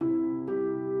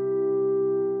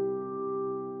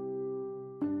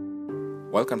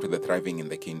Welcome to the Thriving in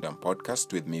the Kingdom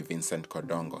podcast with me, Vincent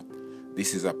Kodongo.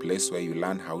 This is a place where you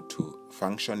learn how to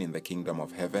function in the kingdom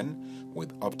of heaven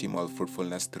with optimal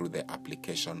fruitfulness through the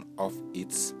application of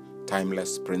its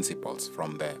timeless principles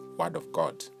from the Word of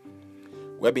God.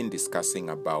 We've been discussing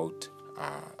about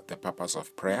the purpose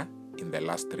of prayer in the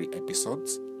last 3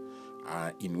 episodes,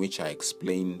 in which I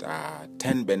explained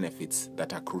 10 benefits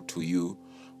that accrue to you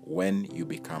when you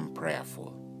become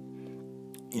prayerful.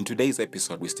 In today's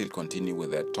episode, we still continue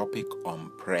with the topic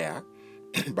on prayer,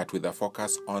 but with a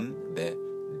focus on the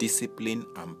discipline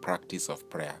and practice of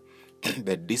prayer.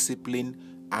 The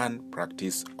discipline and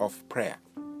practice of prayer.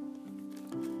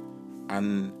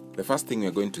 And the first thing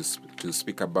we're going to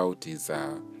speak about is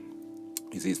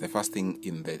the first thing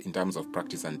in terms of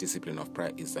practice and discipline of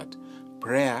prayer is that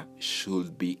prayer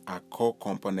should be a core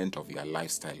component of your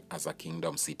lifestyle as a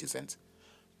kingdom citizen.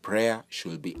 Prayer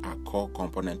should be a core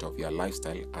component of your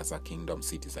lifestyle as a kingdom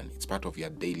citizen. It's part of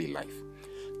your daily life.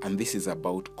 And this is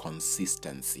about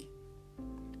consistency.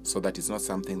 So that it's not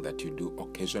something that you do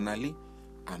occasionally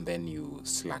and then you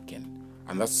slacken.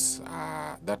 And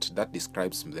that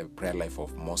describes the prayer life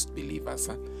of most believers.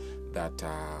 That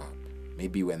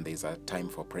maybe when there's a time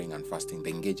for praying and fasting, they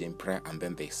engage in prayer and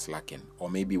then they slacken. Or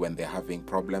maybe when they're having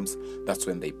problems, that's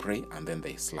when they pray and then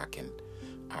they slacken.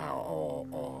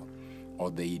 Or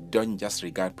they don't just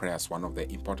regard prayer as one of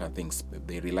the important things.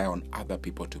 They rely on other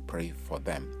people to pray for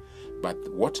them. But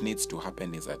what needs to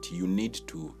happen is that you need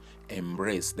to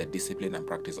embrace the discipline and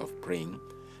practice of praying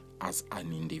as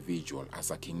an individual,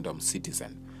 as a kingdom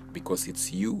citizen, because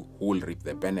it's you who will reap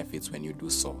the benefits when you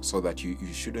do so. So that you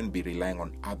shouldn't be relying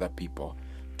on other people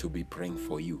to be praying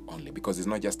for you only, because it's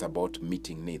not just about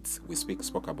meeting needs. We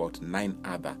spoke about 9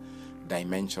 other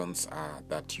dimensions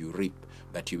that you reap,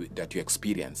 that you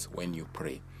experience when you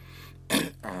pray.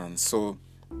 And so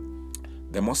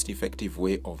the most effective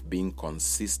way of being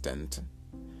consistent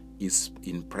is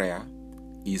in prayer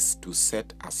is to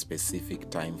set a specific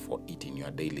time for it in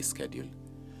your daily schedule.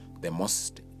 The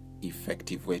most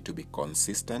effective way to be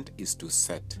consistent is to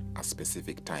set a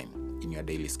specific time in your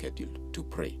daily schedule to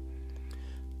pray.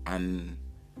 And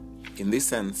in this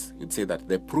sense, you'd say that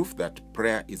the proof that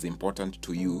prayer is important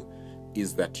to you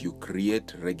is that you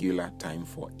create regular time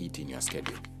for it in your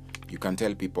schedule. You can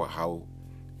tell people how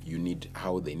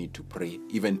they need to pray,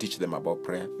 even teach them about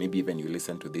prayer. Maybe even you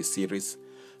listen to this series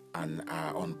and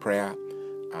on prayer,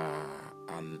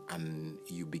 and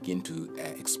you begin to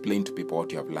explain to people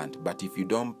what you have learned. But if you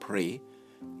don't pray,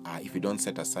 if you don't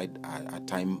set aside a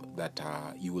time that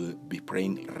you will be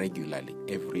praying regularly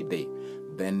every day,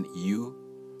 then you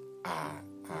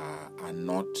are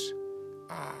not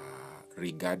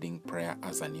regarding prayer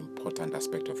as an important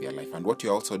aspect of your life. And what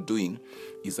you're also doing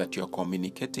is that you're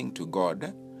communicating to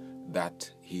God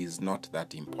that He is not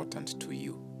that important to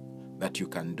you, that you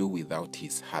can do without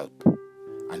His help.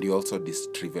 And you're also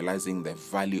trivializing the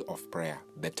value of prayer,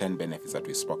 the 10 benefits that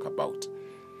we spoke about.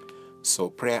 So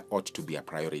prayer ought to be a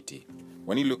priority.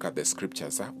 When you look at the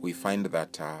scriptures, we find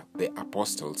that the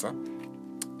apostles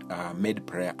made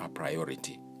prayer a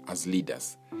priority as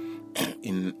leaders.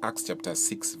 In Acts chapter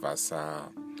 6,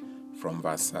 from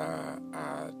verse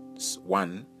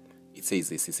 1, it says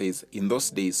this. It says, "In those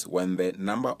days, when the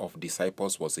number of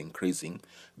disciples was increasing,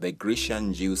 the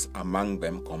Grecian Jews among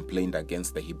them complained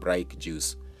against the Hebraic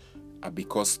Jews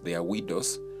because their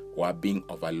widows were being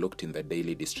overlooked in the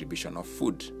daily distribution of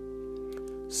food.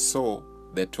 So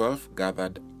the 12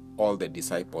 gathered all the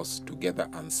disciples together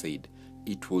and said,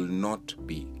 'It will not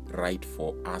be right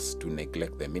for us to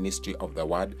neglect the ministry of the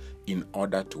word in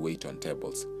order to wait on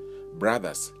tables.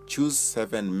 Brothers, choose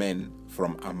 7 men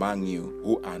from among you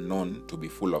who are known to be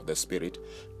full of the Spirit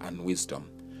and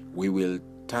wisdom. We will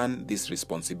turn this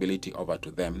responsibility over to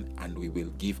them, and we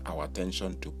will give our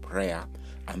attention to prayer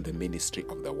and the ministry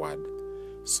of the word.'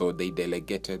 So they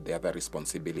delegated the other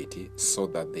responsibility so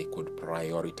that they could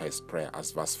prioritize prayer,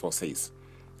 as verse 4 says.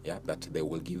 That they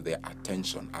will give their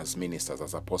attention as ministers,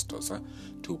 as apostles,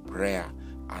 to prayer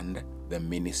and the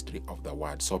ministry of the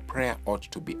word. So prayer ought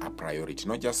to be a priority,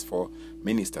 not just for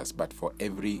ministers, but for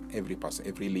every person,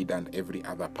 every leader and every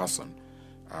other person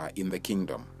in the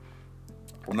kingdom.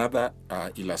 Another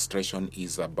illustration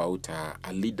is about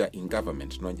a leader in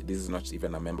government. No, this is not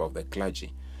even a member of the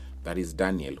clergy. That is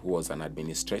Daniel, who was an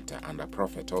administrator and a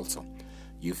prophet also.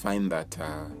 You find that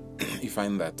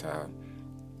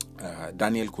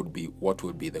Daniel could be what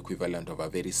would be the equivalent of a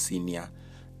very senior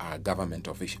government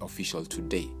official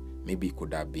today. Maybe he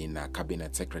could have been a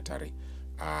cabinet secretary,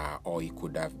 or he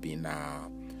could have been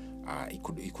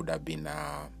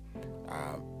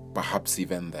perhaps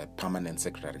even the permanent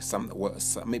secretary,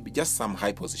 maybe just some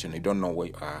high position. You don't know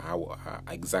how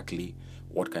exactly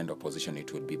what kind of position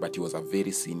it would be, but he was a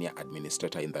very senior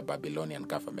administrator in the Babylonian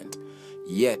government.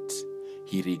 Yet,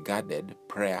 he regarded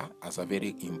prayer as a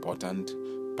very important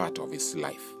part of his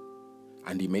life,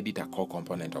 and he made it a core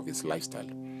component of his lifestyle.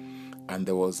 And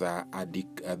there was a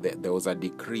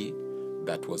decree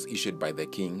that was issued by the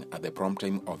king at the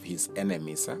prompting of his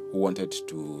enemies who wanted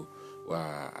to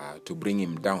bring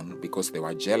him down because they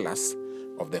were jealous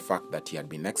of the fact that he had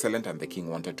been excellent and the king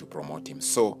wanted to promote him.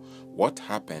 So what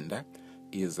happened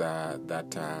is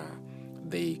that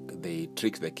they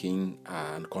tricked the king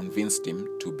and convinced him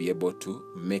to be able to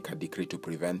make a decree to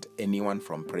prevent anyone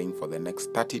from praying for the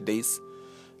next 30 days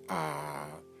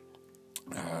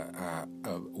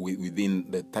within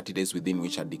the 30 days within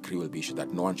which a decree will be issued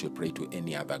that no one should pray to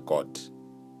any other god,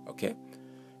 okay,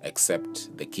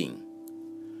 except the king.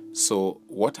 So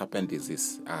what happened is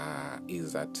this,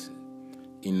 is that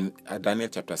in Daniel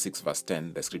chapter 6 verse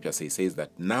 10, the scripture says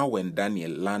that now when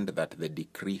Daniel learned that the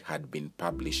decree had been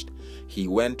published, he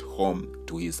went home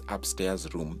to his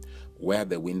upstairs room where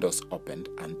the windows opened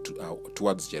and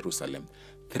towards Jerusalem.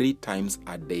 3 times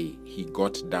a day he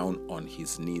got down on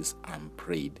his knees and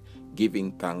prayed,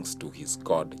 giving thanks to his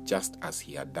God just as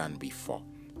he had done before.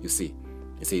 You see,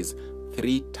 it says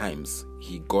 3 times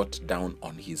he got down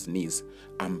on his knees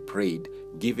and prayed,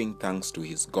 giving thanks to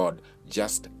his God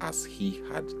just as he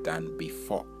had done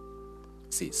before.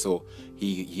 See, so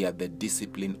he had the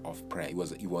discipline of prayer.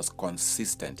 He was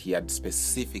consistent. He had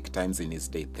specific times in his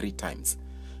day, 3 times,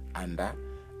 and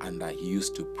he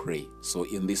used to pray. So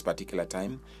in this particular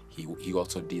time, he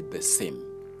also did the same.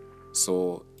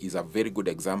 So he's a very good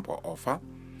example of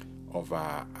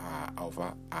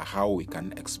how we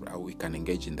can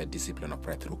engage in the discipline of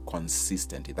prayer through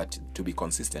consistency. That to be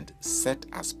consistent, set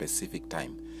a specific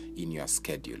time in your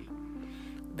schedule.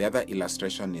 The other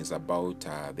illustration is about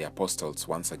the apostles.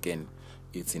 Once again,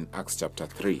 it's in Acts chapter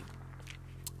 3,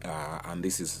 and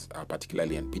this is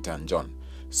particularly in Peter and John.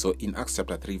 So in Acts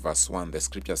chapter 3 verse 1, the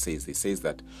scripture says, it says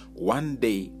that one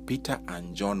day Peter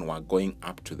and John were going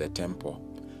up to the temple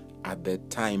at the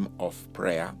time of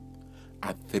prayer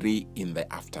at 3 in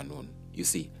the afternoon. You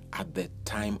see, at the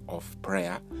time of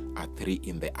prayer at 3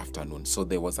 in the afternoon. So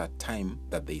there was a time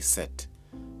that they set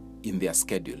in their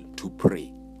schedule to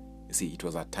pray. You see, it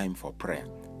was a time for prayer.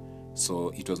 So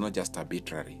it was not just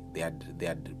arbitrary.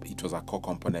 It was a core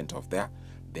component of their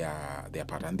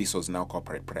part. And this was now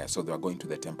corporate prayer. So they were going to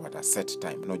the temple at a set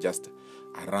time, not just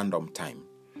a random time.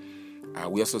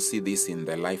 We also see this in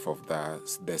the life of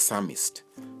the psalmist,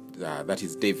 that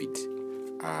is David.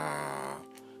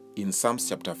 In Psalms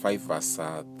chapter 5 verse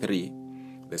 3,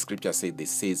 the scripture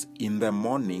says, in the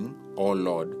morning, O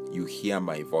Lord, you hear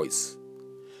my voice.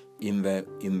 In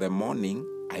the morning,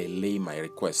 I lay my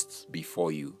requests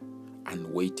before you and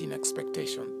wait in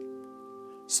expectation.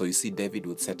 So you see, David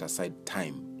would set aside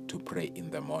time to pray in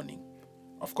the morning.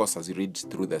 Of course, as you read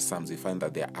through the Psalms, you find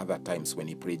that there are other times when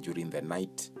he prayed during the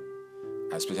night,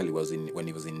 especially when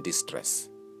he was in distress,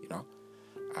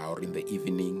 or in the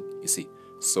evening, you see.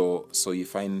 So you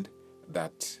find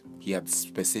that he had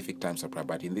specific times of prayer,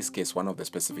 but in this case, one of the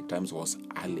specific times was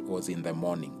in the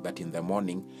morning. That in the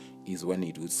morning is when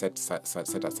it would set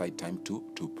aside time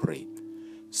to pray.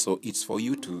 So it's for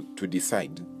you to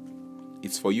decide.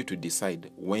 It's for you to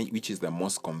decide which is the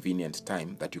most convenient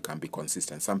time that you can be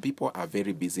consistent. Some people are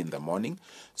very busy in the morning,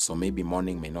 so maybe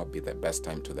morning may not be the best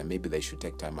time to them. Maybe they should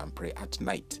take time and pray at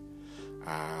night.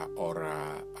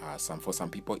 For some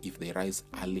people, if they rise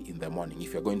early in the morning,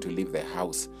 if you're going to leave the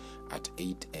house at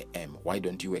 8 a.m., why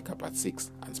don't you wake up at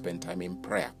 6 and spend time in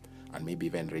prayer and maybe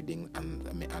even reading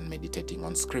and meditating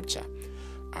on scripture?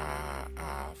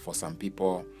 For some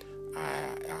people,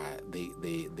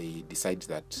 they decide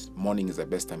that morning is the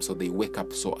best time, so they wake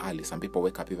up so early. Some people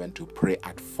wake up even to pray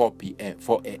at 4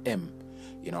 a.m.,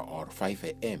 or 5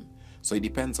 a.m. So it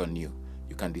depends on you.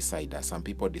 You can decide. Some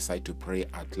people decide to pray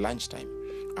at lunchtime.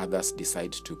 Others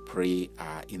decide to pray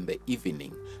in the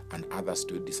evening, and others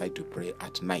decide to pray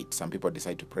at night. Some people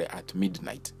decide to pray at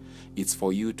midnight. It's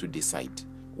for you to decide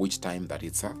which time that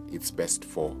it's best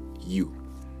for you,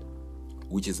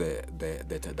 which is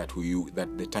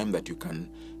the time that you can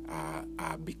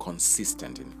be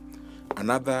consistent in.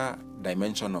 Another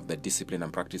dimension of the discipline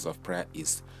and practice of prayer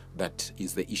is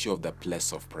the issue of the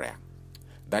place of prayer.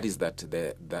 That's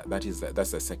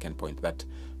the second point, that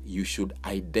you should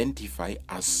identify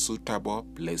a suitable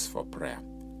place for prayer.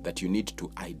 That you need to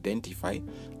identify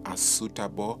a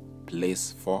suitable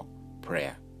place for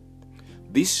prayer.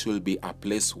 This should be a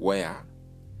place where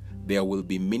there will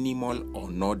be minimal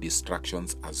or no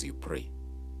distractions as you pray.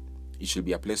 It should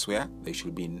be a place where there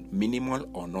should be minimal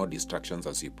or no distractions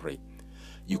as you pray.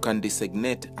 You can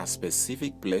designate a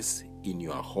specific place in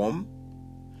your home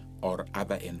or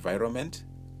other environment,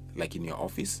 like in your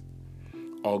office,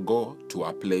 or go to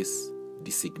a place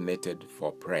designated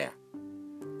for prayer.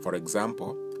 For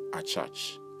example, a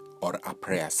church or a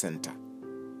prayer center.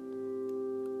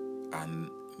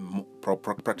 And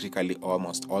practically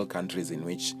almost all countries in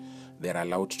which they're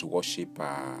allowed to worship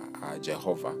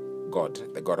Jehovah,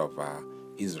 God, the God of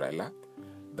Israel,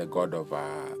 the God of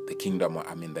the kingdom,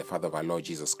 the Father of our Lord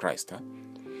Jesus Christ.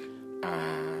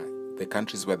 The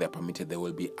countries where they're permitted, there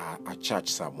will be a church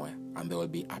somewhere, and there will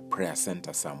be a prayer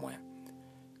center somewhere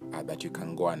that you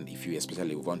can go, and if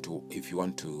you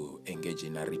want to engage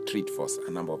in a retreat for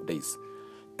a number of days.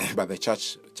 But the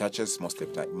churches most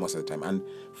of the time. And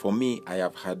for me, I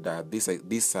have had this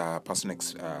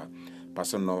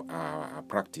personal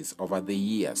practice over the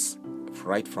years,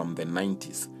 right from the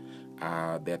 90s.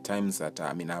 There are times that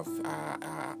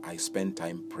I spend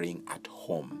time praying at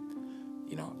home,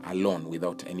 alone,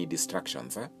 without any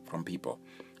distractions from people,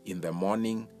 in the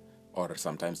morning, or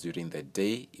sometimes during the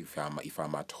day if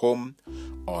I'm at home,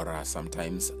 or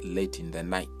sometimes late in the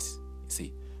night.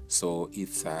 See, so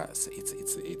it's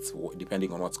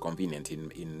depending on what's convenient.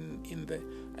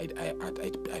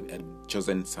 I've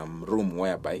chosen some room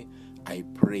whereby I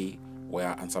pray,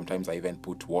 and sometimes I even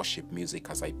put worship music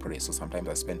as I pray. So sometimes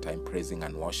I spend time praising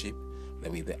and worship,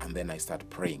 and then I start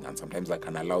praying, and sometimes I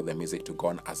can allow the music to go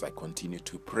on as I continue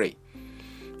to pray.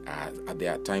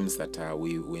 There are times that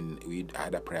we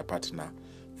had a prayer partner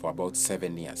for about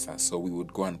 7 years, so we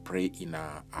would go and pray in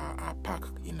a park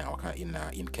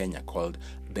in Kenya called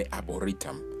the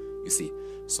Arboretum. You see,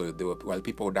 so while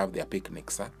people would have their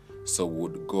picnics, so we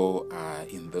would go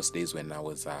in those days when I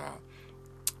was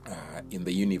in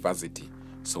the university.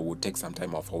 So we'll take some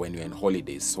time off, or when we're in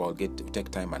holidays. So I'll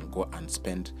take time and go and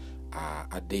spend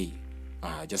a day,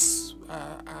 just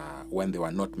when there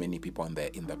were not many people in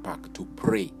the park, to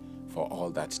pray for all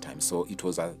that time. So it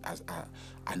was an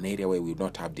area where we would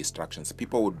not have distractions.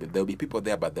 There'll be people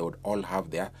there, but they would all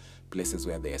have their places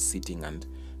where they are sitting and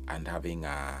having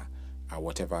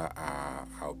whatever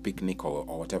picnic or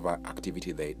whatever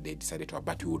activity they decided to have,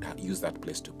 but we would use that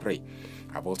place to pray.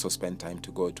 I've also spent time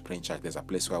to go to pray in church. There's a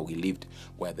place where we lived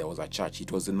where there was a church.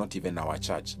 It was not even our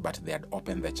church, but they had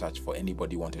opened the church for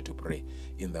anybody who wanted to pray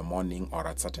in the morning or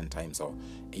at certain times, or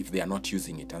if they are not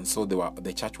using it. And so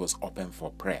the church was open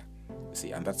for prayer.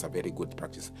 See, and that's a very good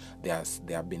practice. There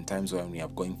have been times when we are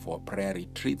going for prayer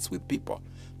retreats with people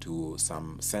to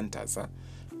some centers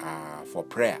for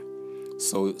prayer.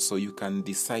 So you can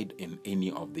decide in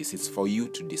any of this. It's for you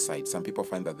to decide. Some people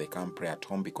find that they can't pray at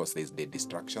home because there's the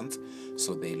distractions,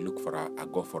 so they look for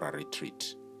go for a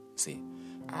retreat. See,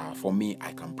 for me,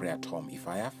 I can pray at home if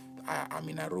I'm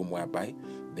in a room whereby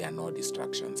there are no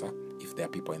distractions. If there are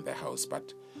people in the house,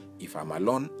 but if I'm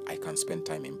alone, I can spend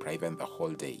time in prayer even the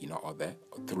whole day, or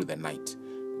through the night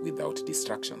without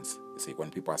distractions. You see, when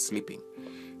people are sleeping.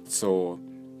 So,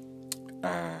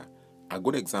 a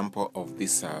good example of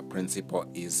this principle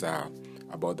is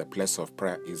about the place of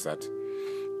prayer is that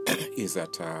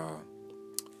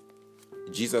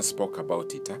Jesus spoke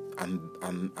about it,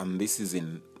 and this is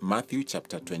in Matthew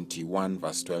chapter 21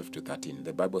 verse 12 to 13.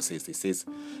 The Bible says, it says,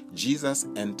 Jesus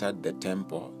entered the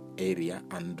temple area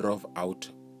and drove out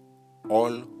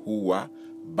all who were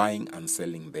buying and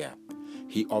selling there.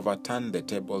 He overturned the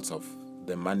tables of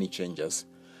the money changers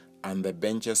and the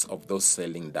benches of those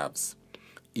selling doves.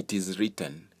 It is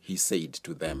written, he said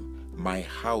to them, my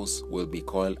house will be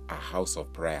called a house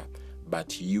of prayer,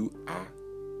 but you are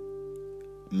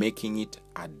making it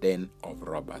a den of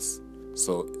robbers.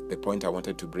 So the point I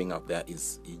wanted to bring up there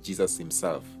is Jesus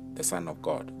himself, the Son of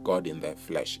God, God in the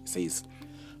flesh, says,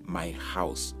 my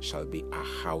house shall be a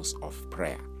house of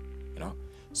prayer.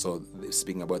 So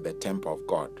speaking about the temple of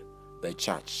God, the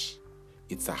church,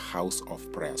 it's a house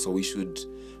of prayer. So we should,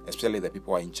 especially the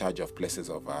people who are in charge of places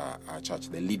of our church,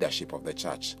 the leadership of the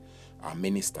church, our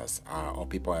ministers, or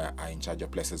people who are in charge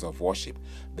of places of worship,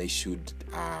 they should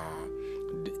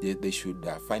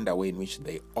find a way in which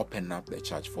they open up the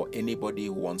church for anybody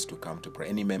who wants to come to pray,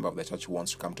 any member of the church who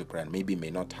wants to come to pray and maybe may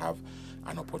not have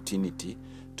an opportunity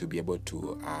to be able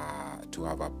to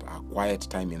have a quiet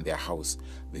time in their house.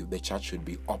 The church should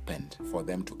be opened for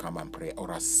them to come and pray,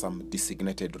 or as some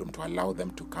designated room to allow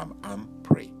them to come and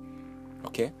pray.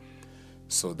 Okay,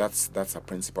 so that's a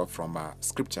principle from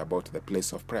scripture about the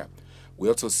place of prayer. We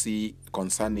also see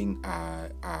concerning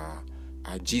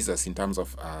Jesus in terms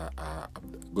of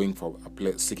going for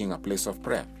seeking a place of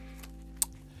prayer,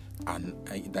 and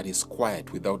that is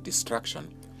quiet without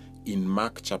distraction. in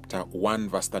Mark chapter 1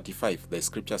 verse 35, the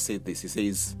scripture says this. It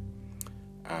says,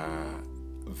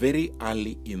 very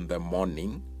early in the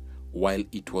morning, while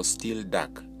it was still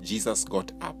dark, Jesus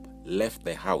got up, left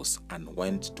the house, and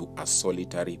went to a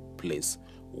solitary place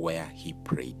where he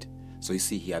prayed. So you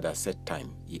see, he had a set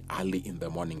time, early in the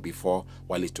morning,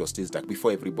 while it was still dark,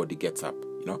 before everybody gets up,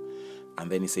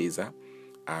 And then he says,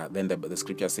 then the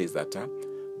scripture says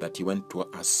that he went to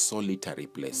a solitary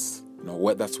place,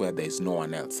 that's where there is no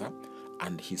one else,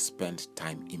 and he spent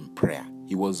time in prayer.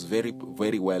 He was very,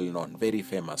 very well known, very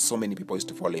famous. So many people used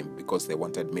to follow him because they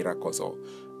wanted miracles or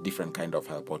different kind of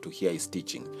help or to hear his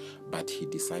teaching. But he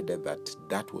decided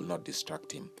that will not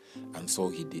distract him. And so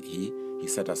he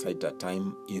set aside that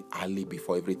time early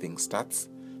before everything starts,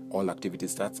 all activity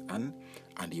starts, and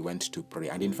he went to pray.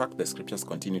 And in fact, the scriptures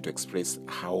continue to express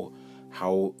how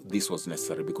this was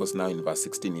necessary, because now in verse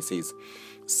 16 it says,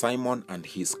 Simon and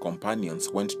his companions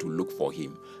went to look for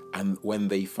him, and when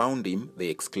they found him, they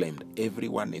exclaimed,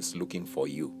 everyone is looking for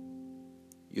you.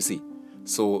 You see,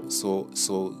 so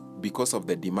because of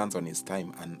the demands on his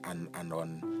time and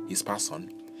on his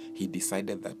person, he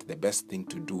decided that the best thing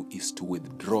to do is to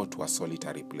withdraw to a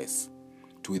solitary place,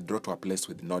 to withdraw to a place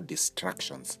with no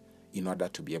distractions, in order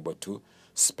to be able to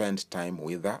spend time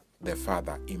with the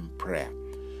Father in prayer.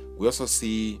 We also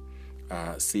see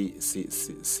the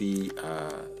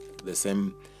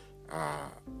same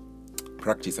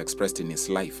practice expressed in his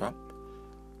life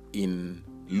in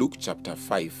Luke chapter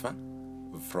 5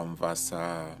 from verse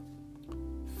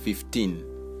 15.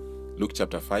 Luke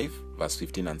chapter 5 verse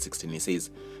 15 and 16. He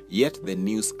says, yet the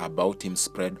news about him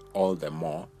spread all the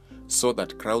more, so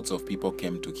that crowds of people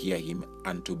came to hear him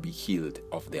and to be healed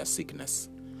of their sickness.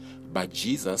 But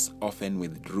Jesus often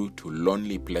withdrew to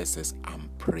lonely places and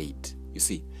prayed. You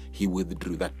see, he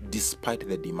withdrew that despite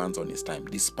the demands on his time,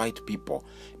 despite people,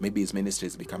 maybe his ministry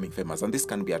is becoming famous. And this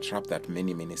can be a trap that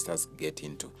many ministers get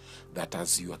into, that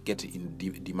as you get in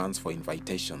demands for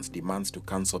invitations, demands to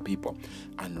counsel people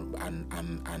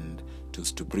and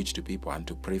to preach to people and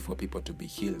to pray for people to be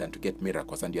healed and to get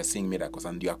miracles, and you're seeing miracles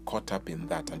and you're caught up in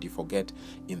that, and you forget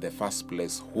in the first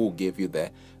place who gave you the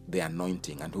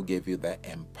anointing and who gave you the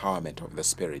empowerment of the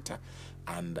Spirit,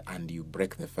 and you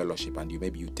break the fellowship, and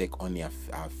you take only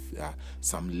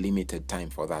some limited time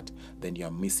for that, then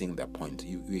you're missing the point.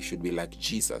 You should be like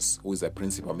Jesus, who is the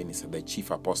principal minister, the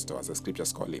chief apostle, as the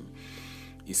scriptures call him.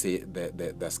 He says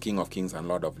the King of Kings and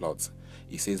Lord of Lords.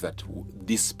 He says that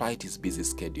despite his busy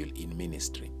schedule in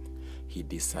ministry, he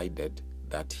decided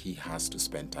that he has to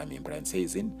spend time in prayer. And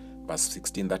says in verse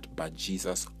 16 that, but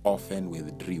Jesus often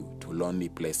withdrew to lonely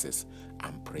places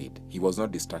and prayed. He was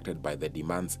not distracted by the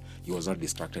demands. He was not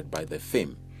distracted by the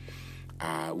fame.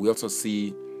 We also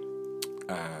see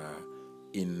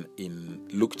in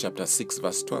Luke chapter 6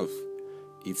 verse 12,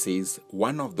 it says,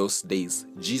 one of those days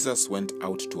Jesus went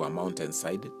out to a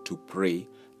mountainside to pray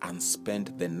and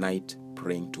spent the night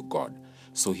praying to God.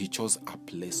 So he chose a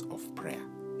place of prayer.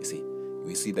 You see,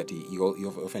 we see that he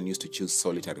often used to choose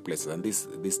solitary places, and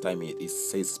this time it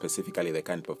says specifically the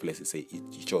kind of place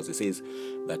he chose. It says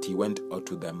that he went out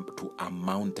to a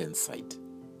mountainside,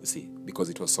 you see,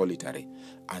 because it was solitary,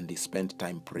 and he spent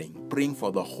time praying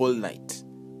for the whole night,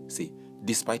 see,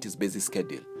 despite his busy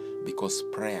schedule, because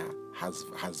prayer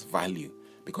has value,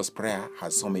 because prayer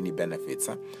has so many benefits,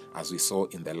 as we saw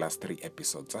in the last 3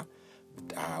 episodes.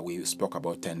 We spoke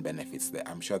about 10 benefits.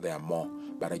 I'm sure there are more,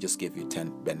 but I just gave you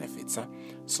 10 benefits.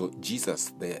 So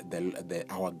Jesus,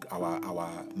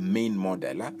 our main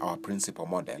model, our principal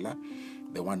model,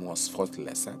 the one who was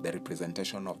faultless, the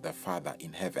representation of the Father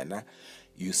in heaven.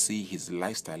 You see, his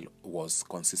lifestyle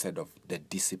consisted of the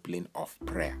discipline of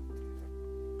prayer.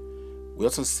 We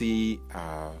also see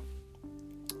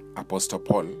Apostle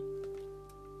Paul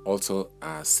also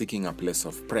seeking a place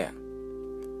of prayer.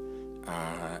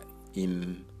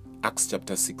 In Acts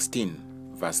chapter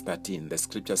 16, verse 13, the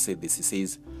scripture says this. It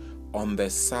says, on the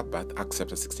Sabbath, Acts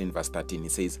chapter 16, verse 13,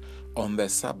 it says, on the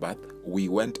Sabbath, we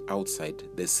went outside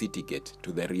the city gate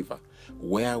to the river,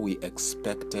 where we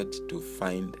expected to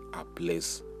find a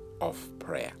place of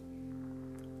prayer.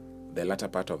 The latter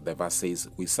part of the verse says,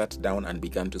 we sat down and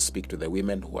began to speak to the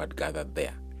women who had gathered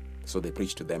there. So they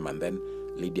preached to them, and then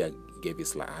Lydia gave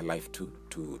her life to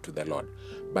the Lord.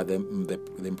 But the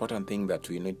important thing that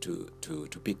we need to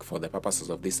pick for the purposes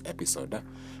of this episode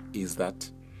is that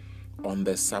on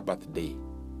the Sabbath day,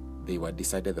 they were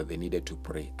decided that they needed to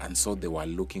pray, and so they were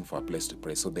looking for a place to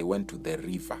pray. So they went to the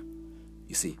river,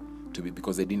 you see,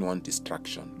 because they didn't want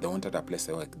distraction. They wanted a place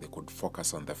where they could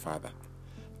focus on the Father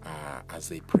as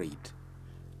they prayed.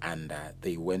 And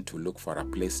they went to look for a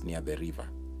place near the river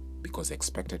because they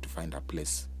expected to find a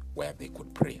place where they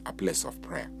could pray, a place of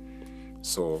prayer.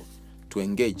 So to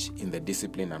engage in the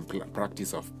discipline and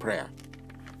practice of prayer,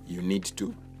 you need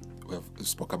to, we have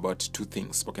spoken about two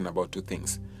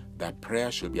things, that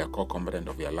prayer should be a core component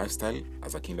of your lifestyle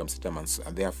as a kingdom citizen,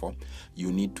 and therefore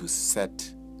you need to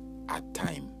set a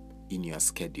time in your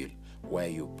schedule where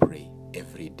you pray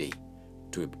every day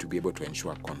to be able to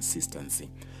ensure consistency.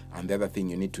 And the other thing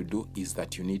you need to do is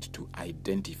that you need to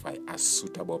identify a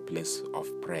suitable place of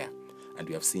prayer. And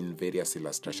we have seen various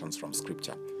illustrations from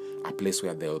scripture. A place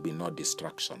where there will be no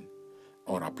distraction,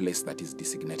 or a place that is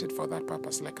designated for that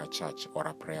purpose, like a church or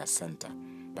a prayer center,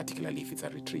 particularly if it's a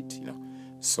retreat,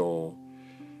 So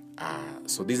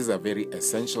this is a very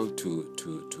essential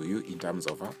to you in terms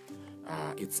of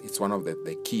it's one of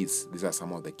the keys. These are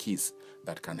some of the keys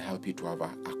that can help you to have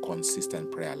a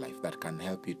consistent prayer life, that can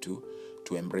help you to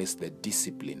embrace the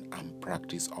discipline and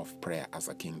practice of prayer as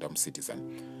a kingdom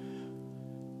citizen.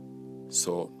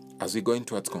 So as we go in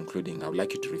towards concluding, I would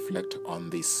like you to reflect on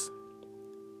this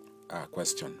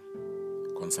question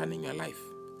concerning your life.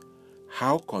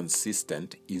 How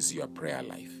consistent is your prayer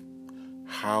life?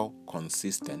 How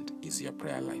consistent is your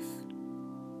prayer life?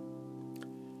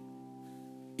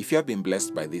 If you have been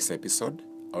blessed by this episode,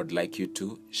 I would like you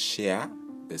to share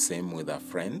the same with a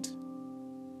friend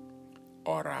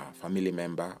or a family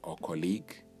member or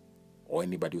colleague or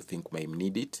anybody you think may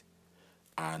need it,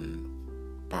 and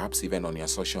perhaps even on your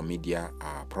social media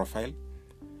profile,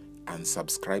 and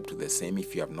subscribe to the same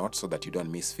if you have not, so that you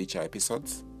don't miss future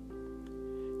episodes.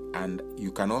 And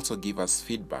you can also give us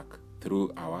feedback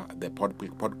through the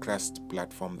podcast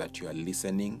platform that you are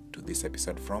listening to this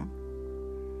episode from,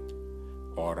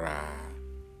 or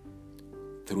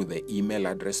through the email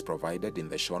address provided in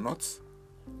the show notes,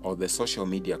 or the social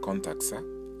media contacts,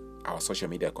 our social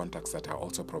media contacts that are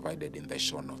also provided in the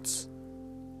show notes.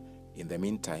 In the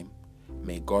meantime,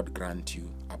 may God grant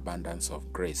you abundance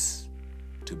of grace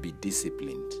to be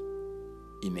disciplined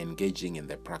in engaging in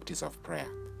the practice of prayer,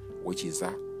 which is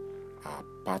a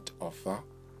part of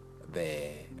the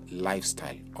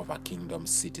lifestyle of a kingdom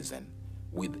citizen,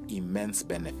 with immense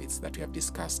benefits that we have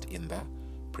discussed in the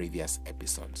previous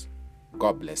episodes.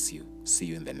 God bless you. See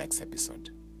you in the next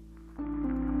episode.